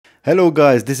Hello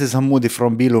guys, this is Hamoudi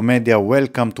from Bilu Media.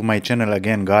 Welcome to my channel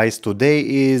again guys. Today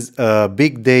is a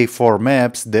big day for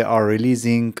MEPS. They are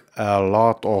releasing a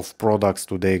lot of products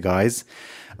today guys.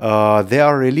 They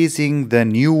are releasing the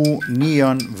new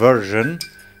neon version.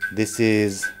 This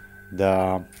is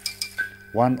the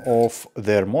one of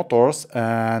their motors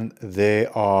and they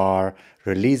are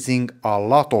releasing a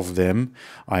lot of them.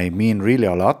 I mean really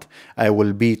a lot. I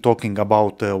will be talking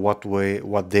about what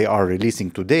they are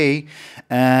releasing today,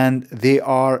 and they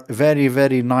are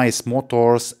very nice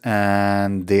motors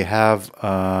and they have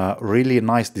a really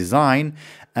nice design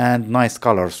and nice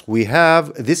colors. We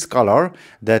have this color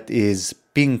that is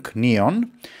pink neon,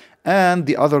 and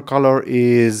the other color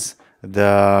is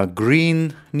the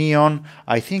green neon.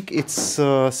 I think it's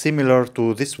similar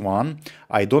to this one.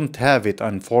 I don't have it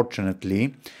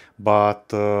unfortunately,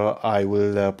 but I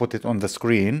will put it on the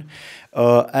screen.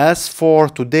 As for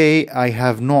today, I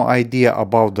have no idea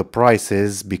about the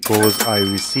prices because I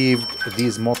received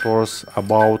these motors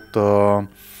about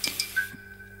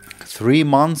 3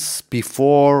 months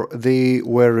before they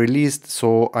were released,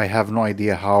 so I have no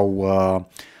idea how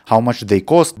much they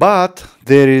cost. But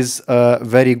there is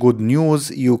very good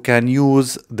news. You can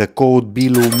use the code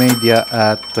Bilu Media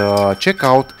at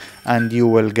checkout and you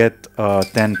will get a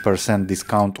 10%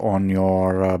 discount on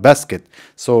your basket.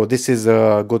 So this is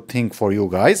a good thing for you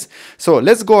guys. So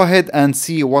let's go ahead and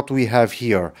see what we have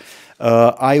here.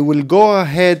 I will go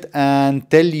ahead and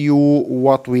tell you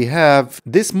what we have.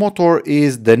 This motor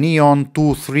is the Neon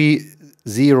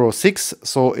 2306,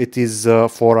 so it is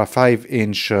for a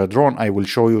 5-inch drone. I will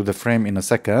show you the frame in a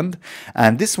second.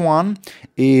 And this one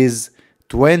is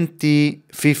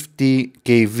 2050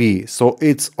 kV, so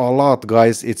it's a lot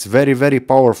guys. It's very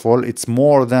powerful. It's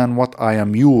more than what I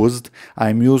am used.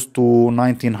 I'm used to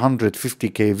 1950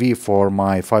 kV for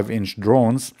my 5-inch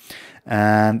drones,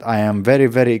 and I am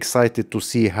very excited to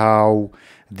see how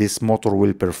this motor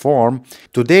will perform.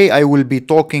 Today I will be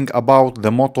talking about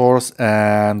the motors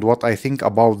and what I think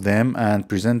about them and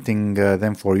presenting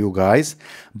them for you guys.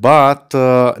 But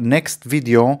next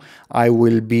video I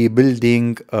will be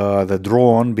building the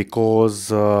drone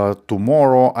because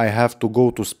tomorrow I have to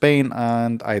go to Spain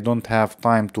and I don't have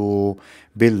time to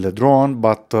build the drone.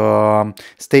 But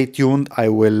stay tuned. I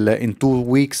will in 2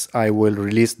 weeks I will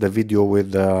release the video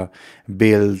with the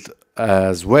build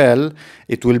as well.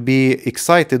 It will be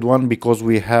excited one because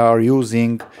we are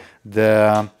using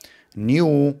the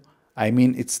new, I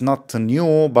mean it's not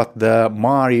new, but the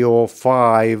Mario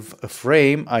 5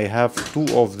 frame. I have 2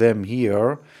 of them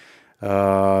here.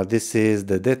 This is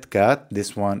the Dead Cat,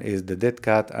 this one is the Dead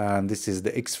Cat, and this is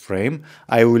the X frame.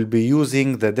 I will be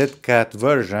using the Dead Cat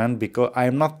version because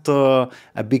I'm not a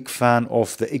big fan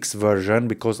of the X version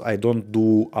because I don't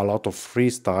do a lot of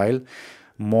freestyle.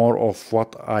 More of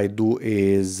what I do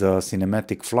is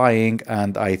cinematic flying,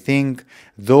 and I think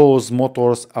those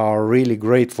motors are really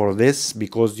great for this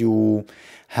because you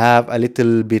have a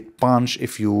little bit punch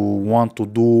if you want to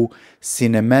do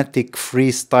cinematic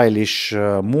freestylish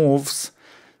moves.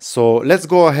 So let's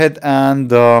go ahead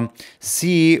and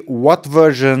see what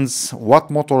versions, what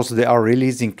motors they are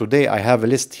releasing today. I have a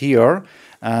list here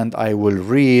and I will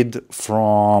read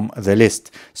from the list.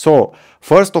 So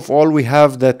first of all, we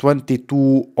have the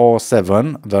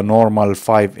 2207, the normal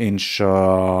 5-inch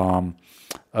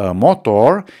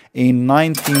motor in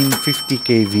 1950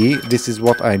 kV. This is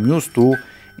what I'm used to,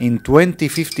 in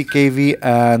 2050 kV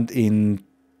and in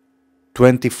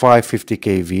 2550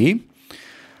 kV.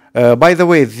 By the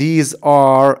way, these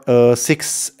are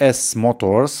 6S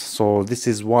motors, so this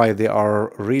is why they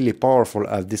are really powerful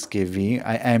at this kV.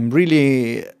 I am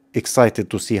really excited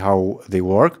to see how they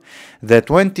work. The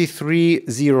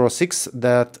 2306,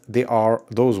 that they are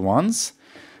those ones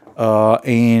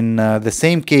in the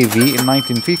same kV in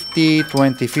 1950,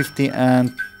 2050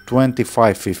 and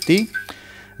 2550.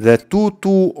 The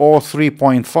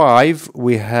 2203.5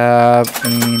 we have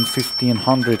in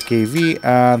 1500 kV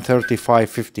and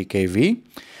 3550 kV.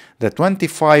 The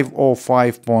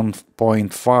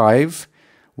 2505.5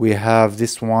 we have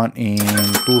this one in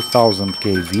 2000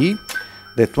 kV.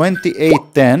 The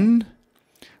 2810,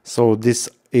 so this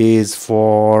is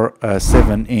for a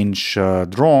 7-inch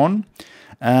drone,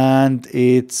 and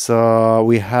it's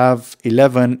we have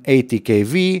 1180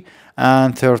 kV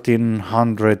and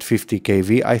 1350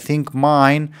 kV. I think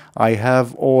mine, I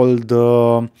have all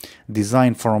the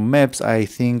design from MEPS. I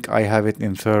think I have it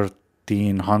in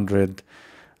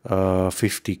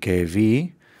 1350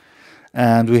 kV.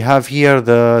 And we have here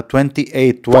the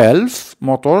 2812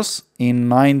 motors in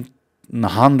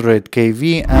 900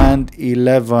 kV and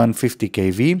 1150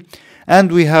 kV.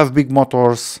 And we have big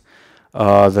motors,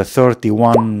 the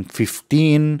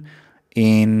 3115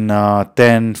 in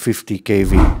 1050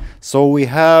 kV. So we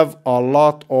have a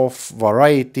lot of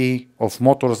variety of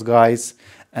motors, guys,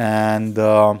 and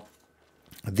all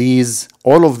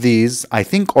of these, I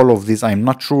think all of these, I'm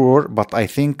not sure, but I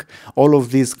think all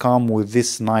of these come with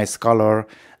this nice color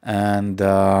and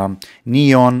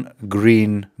neon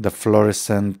green, the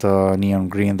fluorescent neon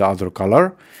green, the other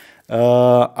color.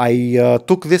 I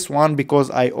took this one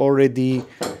because I already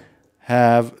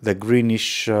have the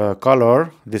greenish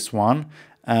color, this one,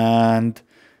 and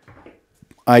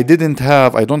I don't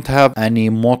have any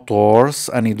motors,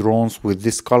 any drones with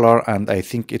this color, and I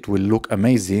think it will look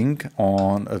amazing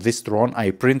on this drone.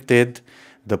 I printed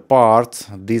the parts,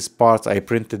 these parts, I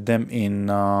printed them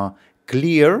in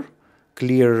clear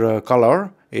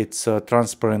color. It's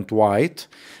transparent white,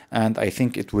 and I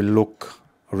think it will look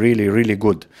really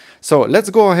good. So let's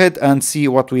go ahead and see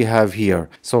what we have here.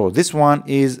 So this one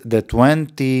is the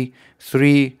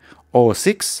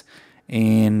 2306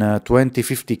 in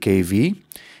 2050 kV.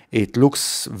 It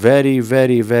looks very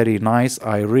nice.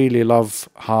 I really love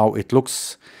how it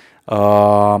looks.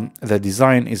 The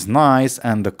design is nice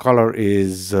and the color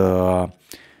is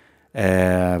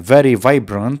very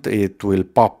vibrant. It will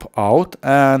pop out,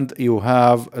 and you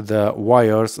have the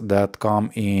wires that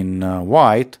come in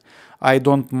white. I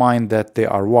don't mind that they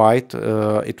are white.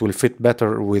 It will fit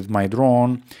better with my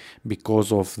drone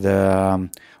because of the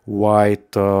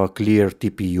white clear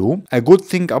TPU. A good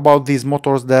thing about these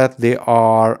motors that they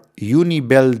are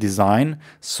uni-bell design,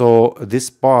 so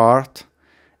this part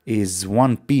is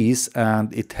one piece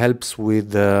and it helps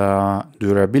with the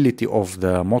durability of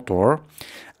the motor.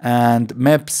 And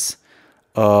MEPS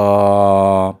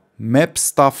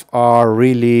stuff are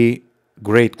really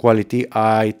great quality.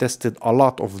 I tested a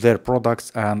lot of their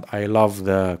products and I love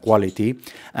the quality,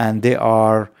 and they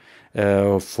are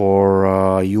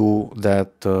for you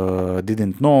that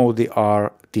didn't know, they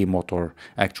are T-Motor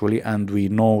actually, and we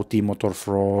know T-Motor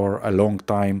for a long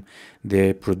time.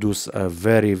 They produce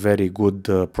very good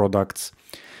products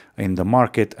in the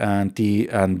market, and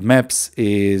MEPS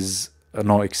is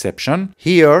no exception.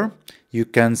 Here you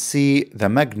can see the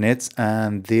magnets,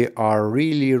 and they are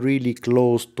really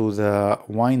close to the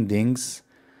windings,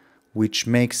 which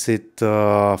makes it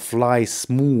fly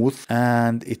smooth,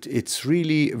 and it's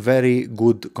really very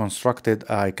good constructed.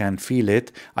 I can feel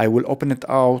it. I will open it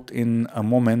out in a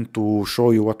moment to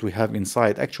show you what we have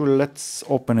inside. Actually, let's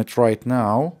open it right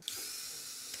now.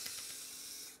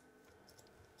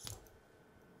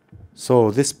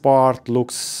 So this part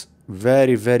looks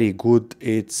very good.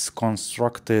 It's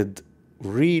constructed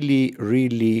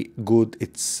really good.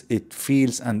 It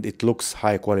feels and it looks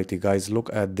high quality, guys. Look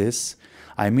at this.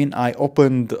 I mean, I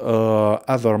opened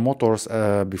other motors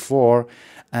before,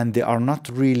 and they are not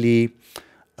really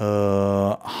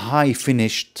high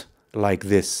finished like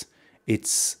this.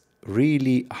 It's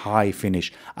really high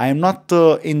finish. I am not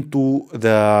into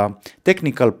the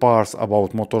technical parts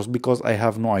about motors because I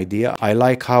have no idea. I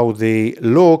like how they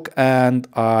look and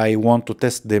I want to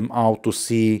test them out to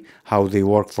see how they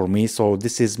work for me. So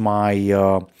this is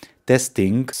my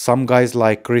testing. Some guys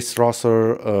like Chris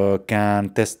Rosser can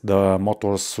test the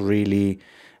motors really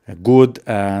good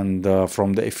and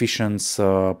from the efficiency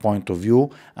point of view,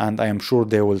 and I am sure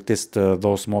they will test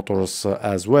those motors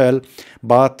as well.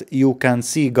 But you can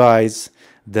see, guys,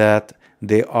 that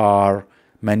they are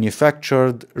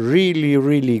manufactured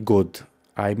really good.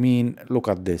 I mean, look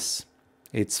at this.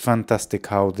 It's fantastic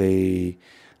how they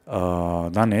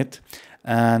done it.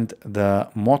 And the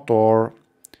motor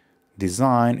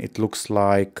design, it looks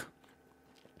like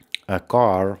a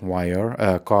car wire,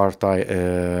 a car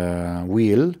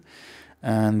wheel,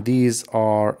 and these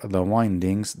are the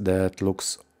windings that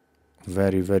looks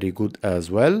very good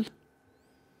as well.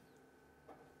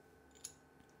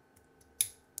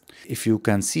 If you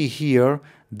can see here,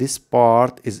 this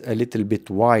part is a little bit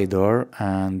wider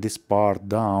and this part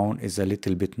down is a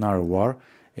little bit narrower.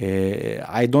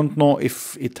 I don't know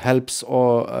if it helps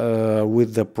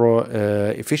with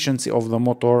the efficiency of the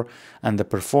motor and the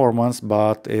performance,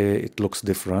 but it looks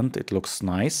different. It looks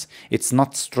nice. It's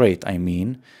not straight, I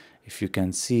mean. If you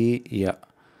can see, yeah,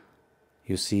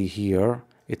 you see here,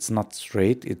 it's not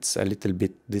straight. It's a little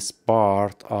bit, this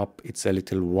part up, it's a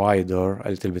little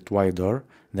bit wider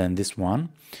than this one.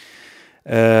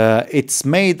 It's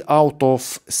made out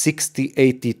of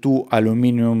 6082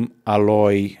 aluminum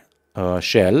alloy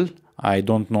shell. I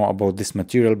don't know about this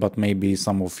material, but maybe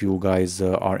some of you guys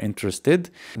are interested.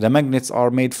 The magnets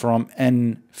are made from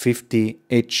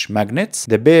N50H magnets.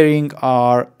 The bearing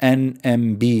are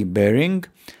NMB bearing,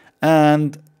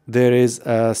 and there is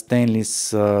a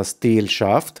stainless steel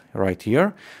shaft right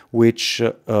here, which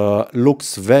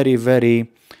looks very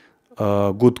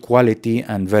good quality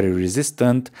and very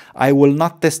resistant. I will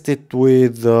not test it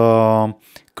with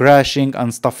crashing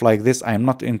and stuff like this. I'm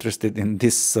not interested in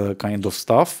this kind of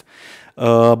stuff.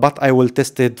 But I will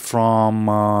test it from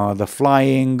the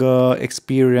flying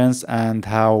experience and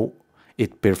how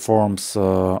it performs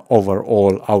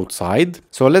overall outside.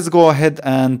 So let's go ahead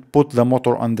and put the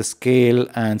motor on the scale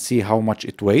and see how much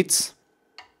it weighs.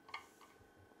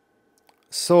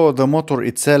 So the motor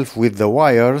itself with the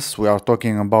wires, we are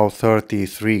talking about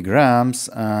 33 grams,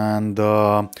 and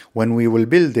when we will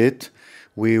build it,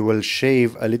 we will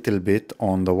shave a little bit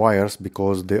on the wires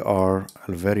because they are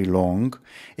very long.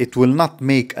 It will not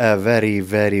make a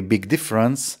very big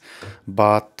difference,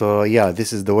 but yeah,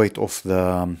 this is the weight of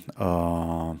the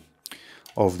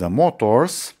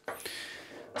motors.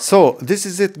 So this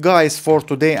is it, guys, for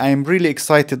today. I'm really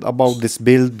excited about this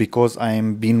build because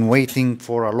I've been waiting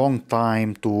for a long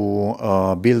time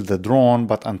to build the drone,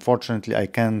 but unfortunately I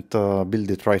can't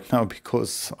build it right now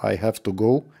because I have to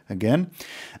go again.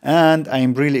 And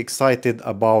I'm really excited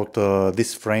about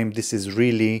this frame. This is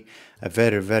really a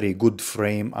very good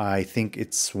frame. I think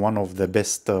it's one of the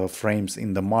best frames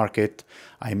in the market.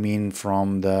 I mean,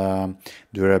 from the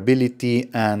durability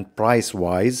and price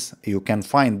wise, you can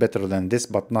find better than this,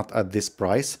 but not at this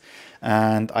price.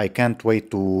 And I can't wait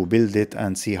to build it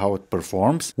and see how it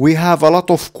performs. We have a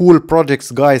lot of cool projects,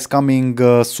 guys, coming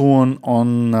soon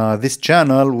on this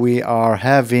channel. We are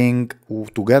having,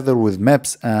 together with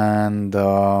MEPS and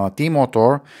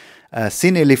T-Motor, a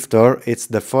cine lifter. It's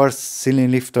the first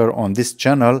cine lifter on this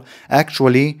channel.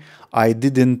 Actually, I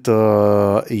didn't build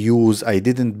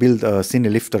a cine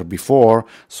lifter before,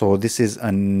 so this is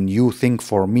a new thing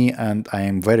for me, and I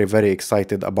am very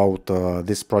excited about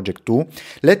this project too.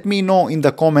 Let me know in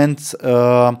the comments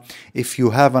if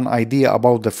you have an idea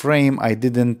about the frame. I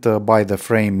didn't buy the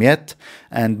frame yet,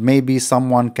 and maybe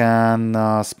someone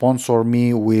can sponsor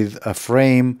me with a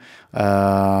frame,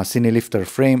 cine lifter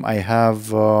frame. I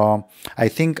have I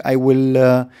think I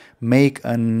will make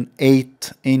an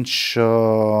 8-inch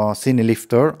cine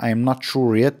lifter. I'm not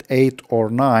sure yet, 8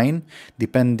 or 9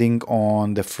 depending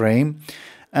on the frame.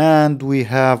 And we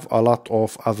have a lot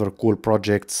of other cool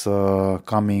projects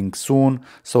coming soon,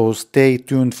 so stay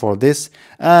tuned for this.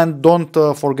 And don't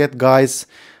forget, guys,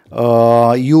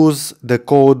 use the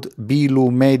code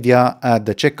Bilu Media at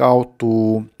the checkout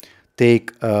to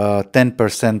take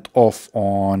 10% off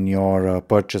on your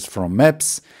purchase from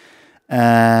MEPS.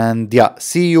 And yeah,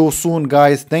 see you soon,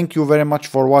 guys. Thank you very much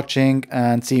for watching,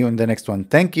 and see you in the next one.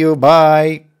 Thank you.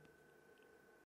 Bye.